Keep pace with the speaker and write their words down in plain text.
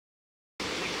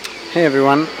Hey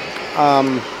everyone,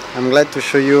 I'm glad to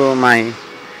show you my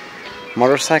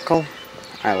motorcycle.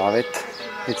 I love it.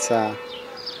 It's a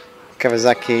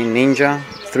Kawasaki Ninja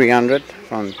 300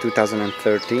 from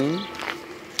 2013.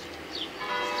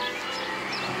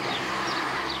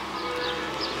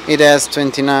 It has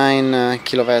 29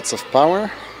 kilowatts of power,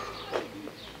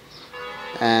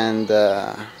 and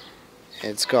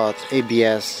it's got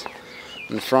ABS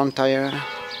on the front tire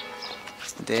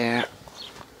there,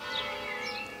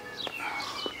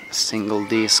 single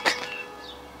disc,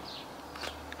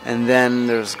 and then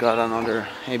there's got another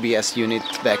ABS unit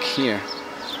back here.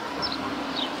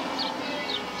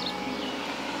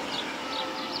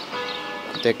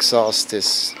 The exhaust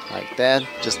is like that,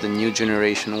 just the new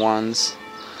generation ones,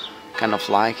 kind of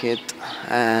like it.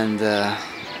 And the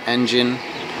engine,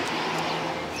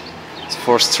 it's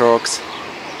 4 strokes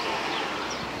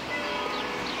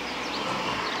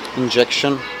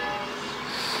injection.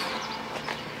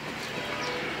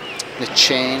 The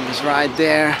chain is right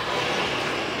there.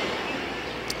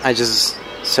 I just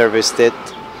serviced it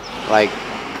like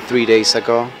 3 days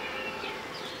ago,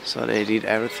 so they did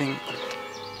everything.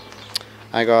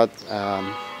 I got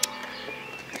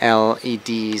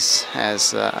LEDs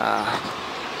as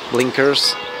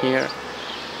blinkers here.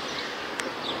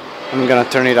 I'm gonna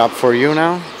turn it up for you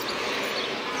now.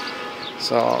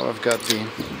 So I've got the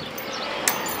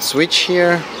switch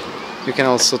here. You can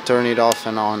also turn it off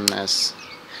and on as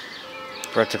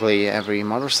practically every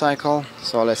motorcycle.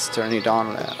 So let's turn it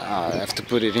on. I have to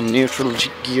put it in neutral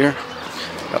gear.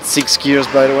 Got 6 gears,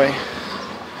 by the way.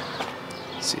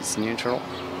 See, it's neutral.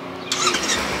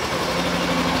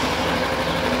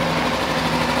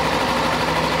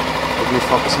 Let me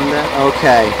focus on that.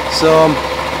 Okay, so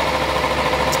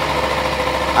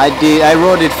I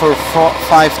rode it for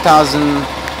 5,000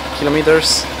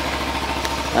 kilometers.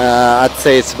 I'd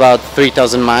say it's about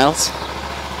 3,000 miles.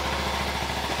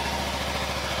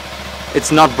 It's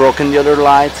not broken, the other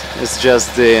light, it's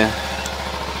just the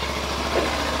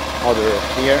other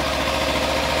here.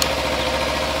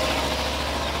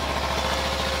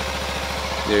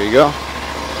 There you go.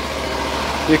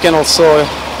 You can also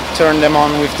turn them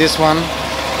on with this one.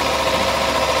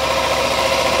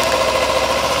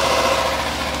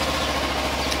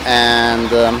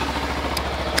 And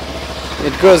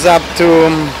it goes up to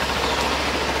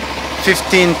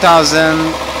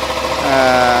 15,000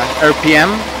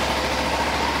 RPM.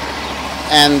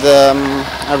 And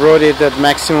I rode it at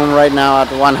maximum right now at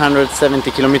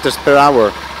 170 kilometers per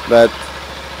hour, but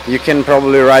you can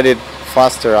probably ride it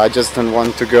faster. I just don't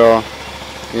want to go,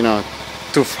 you know,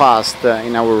 too fast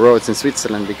in our roads in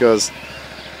Switzerland, because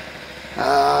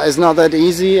it's not that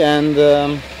easy, and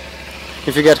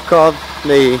if you get caught,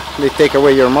 they take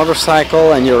away your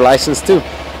motorcycle and your license too.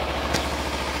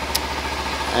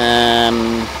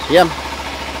 Yeah,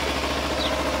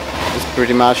 that's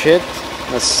pretty much it.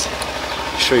 Let's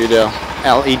show you the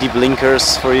LED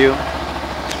blinkers for you.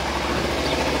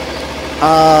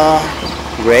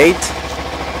 Great.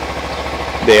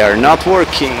 They are not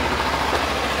working.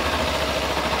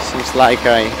 Seems like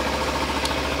I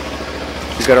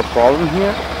got a problem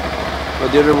here.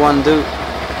 What the other one do?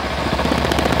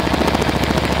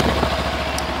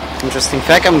 Interesting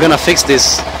fact. I'm gonna fix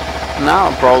this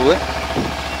now, probably.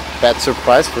 Bad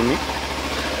surprise for me.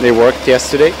 They worked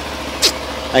yesterday.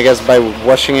 I guess by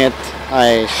washing it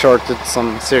I shorted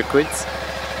some circuits.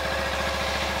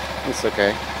 It's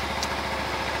okay.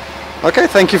 Okay,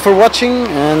 thank you for watching,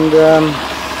 and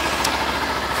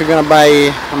if you're gonna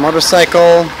buy a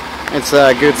motorcycle, it's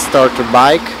a good starter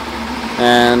bike,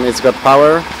 and it's got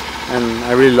power, and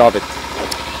I really love it.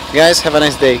 Guys, have a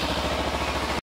nice day.